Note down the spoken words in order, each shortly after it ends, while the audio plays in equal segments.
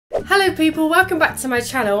Hello people, welcome back to my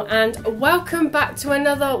channel and welcome back to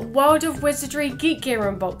another World of Wizardry Geek Gear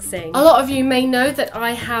unboxing. A lot of you may know that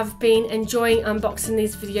I have been enjoying unboxing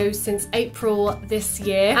these videos since April this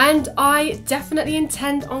year, and I definitely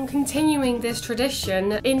intend on continuing this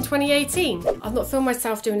tradition in 2018. I've not filmed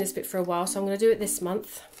myself doing this bit for a while, so I'm going to do it this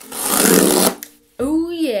month.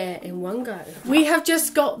 Oh yeah, in one go. We have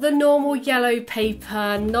just got the normal yellow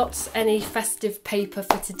paper, not any festive paper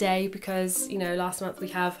for today because, you know, last month we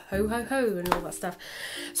have ho ho ho and all that stuff.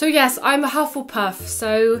 So yes, I'm a Hufflepuff,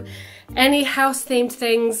 so any house themed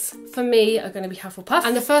things for me are going to be Hufflepuff.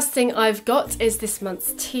 And the first thing I've got is this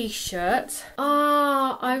month's t-shirt.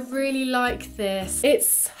 Ah, I really like this.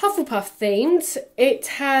 It's Hufflepuff themed. It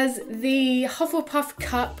has the Hufflepuff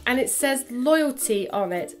cup and it says loyalty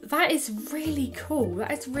on it. That is really cool.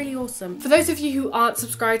 That is really awesome. For those of you who aren't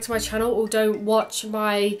subscribed to my channel or don't watch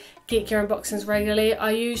my Geek Gear unboxings regularly,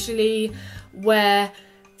 I usually wear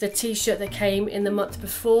the t-shirt that came in the month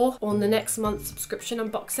before on the next month's subscription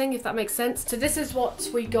unboxing, if that makes sense. So this is what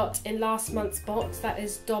we got in last month's box. That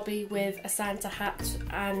is Dobby with a Santa hat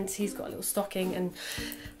and he's got a little stocking and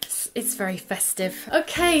it's very festive.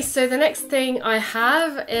 Okay, so the next thing I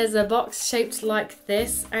have is a box shaped like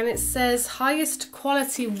this and it says highest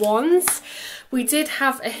quality wands. We did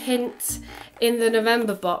have a hint in the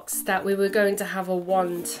November box that we were going to have a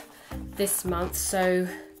wand this month, so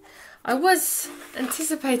I was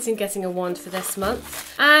anticipating getting a wand for this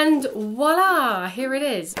month, and voila, here it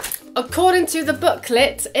is. According to the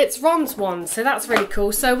booklet, it's Ron's wand, so that's really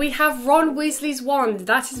cool. So we have Ron Weasley's wand.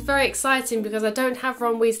 That is very exciting because I don't have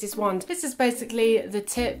Ron Weasley's wand. This is basically the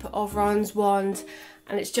tip of Ron's wand,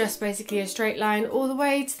 and it's just basically a straight line all the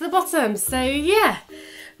way to the bottom. So yeah,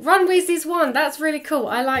 Ron Weasley's wand, that's really cool.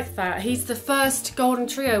 I like that. He's the first Golden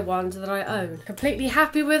Trio wand that I own. Completely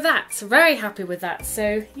happy with that. Very happy with that.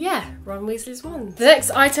 So yeah, Ron Weasley's wand. The next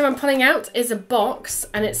item I'm pulling out is a box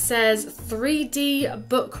and it says 3D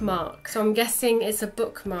bookmark. So I'm guessing it's a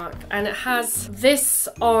bookmark and it has this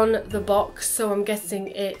on the box. So I'm guessing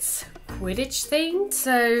it's Quidditch themed.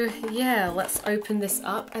 So yeah, let's open this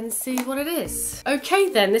up and see what it is. Okay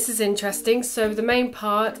then, this is interesting. So the main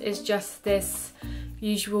part is just this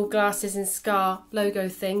usual glasses and scar logo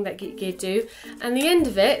thing that Geek Gear do, and the end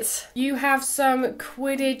of it you have some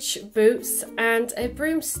Quidditch boots and a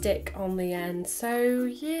broomstick on the end. So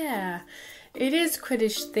yeah, it is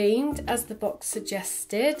Quidditch themed as the box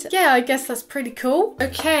suggested. Yeah, I guess that's pretty cool.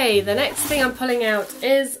 Okay, the next thing I'm pulling out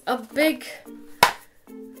is a big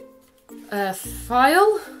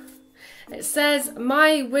file. It says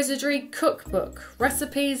My Wizardry Cookbook,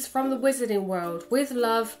 recipes from the wizarding world with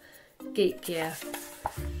love, Geek Gear.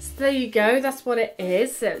 So there you go, that's what it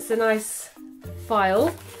is. So it's a nice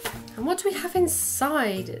file. And what do we have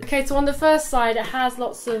inside? Okay, so on the first side it has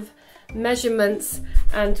lots of measurements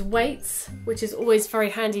and weights, which is always very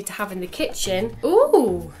handy to have in the kitchen.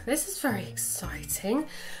 Ooh, this is very exciting.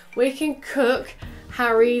 We can cook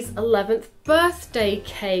Harry's 11th birthday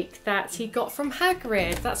cake that he got from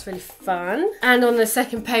Hagrid. That's really fun. And on the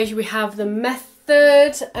second page we have the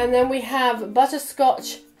method, and then we have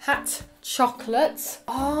butterscotch hat chocolate.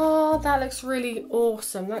 Oh, that looks really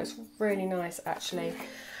awesome. That looks really nice actually.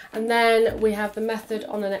 And then we have the method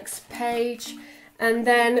on the next page, and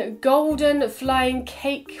then golden flying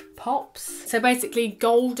cake pops. So basically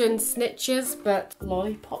golden snitches but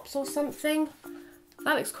lollipops or something.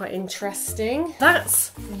 That looks quite interesting.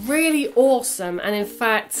 That's really awesome. And in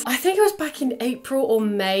fact, I think it was back in April or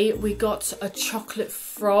May, we got a chocolate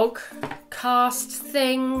frog cast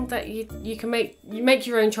thing that you can make. You make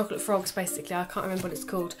your own chocolate frogs basically. I can't remember what it's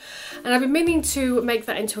called. And I've been meaning to make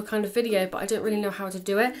that into a kind of video, but I don't really know how to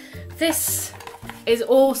do it. This is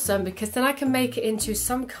awesome because then I can make it into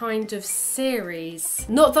some kind of series.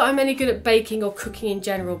 Not that I'm any good at baking or cooking in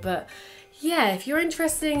general, but yeah, if you're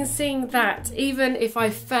interested in seeing that, even if I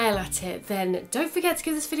fail at it, then don't forget to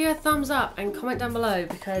give this video a thumbs up and comment down below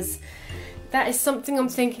because that is something I'm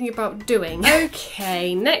thinking about doing.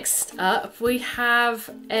 Okay, next up we have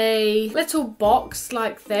a little box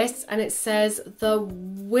like this and it says The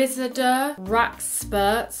Wizarder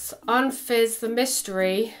Raxperts Unfizz the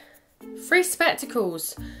Mystery. Free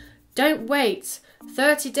spectacles. Don't wait.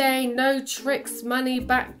 30-day no tricks money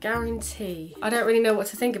back guarantee. I don't really know what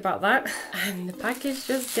to think about that. And the package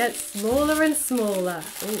just gets smaller and smaller.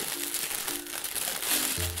 Ooh.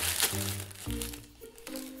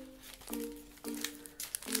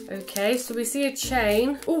 Okay, so we see a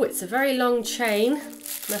chain. Oh, it's a very long chain.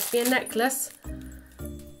 Must be a necklace.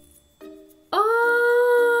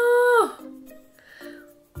 Oh!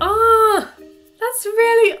 Oh! That's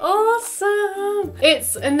really awesome!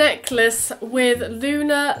 It's a necklace with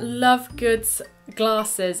Luna Lovegood's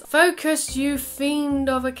glasses. Focus, you fiend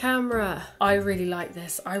of a camera. I really like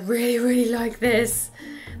this. I really like this.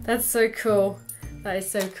 That's so cool. That is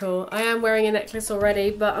so cool. I am wearing a necklace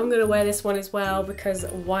already, but I'm gonna wear this one as well because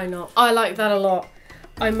why not? I like that a lot.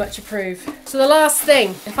 I much approve. So the last thing,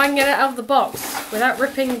 if I can get it out of the box without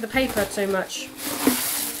ripping the paper too much.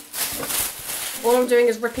 All I'm doing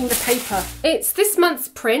is ripping the paper. It's this month's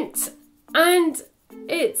print and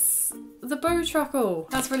it's the bow truckle.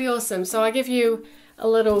 That's really awesome. So I give you a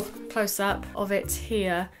little close-up of it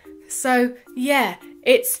here. So yeah,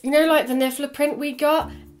 it's, you know, like the Niffler print we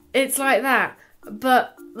got? It's like that,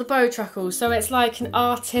 but the bow truckle. So it's like an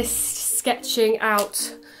artist sketching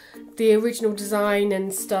out the original design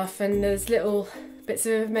and stuff, and there's little bits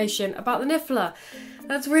of information about the Niffler.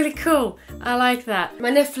 That's really cool. I like that. My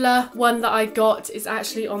Niffler one that I got is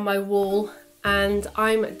actually on my wall, and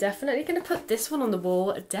I'm definitely going to put this one on the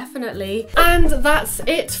wall, definitely. And that's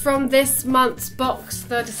it from this month's box,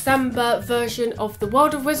 the December version of the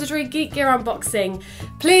World of Wizardry Geek Gear unboxing.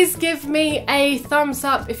 Please give me a thumbs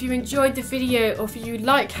up if you enjoyed the video, or if you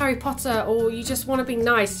like Harry Potter, or you just want to be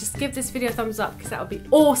nice. Just give this video a thumbs up because that would be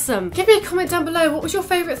awesome. Give me a comment down below, what was your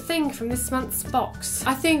favourite thing from this month's box?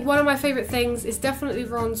 I think one of my favourite things is definitely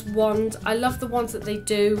Ron's wand. I love the ones that they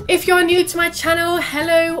do. If you're new to my channel,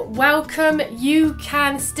 hello, welcome. You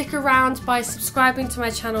can stick around by subscribing to my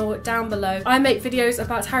channel down below. I make videos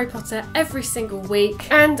about Harry Potter every single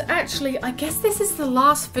week, and actually I guess this is the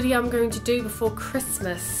last video I'm going to do before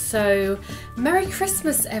Christmas, so Merry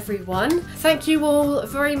Christmas everyone. Thank you all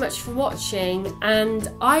very much for watching,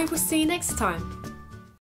 and I will see you next time.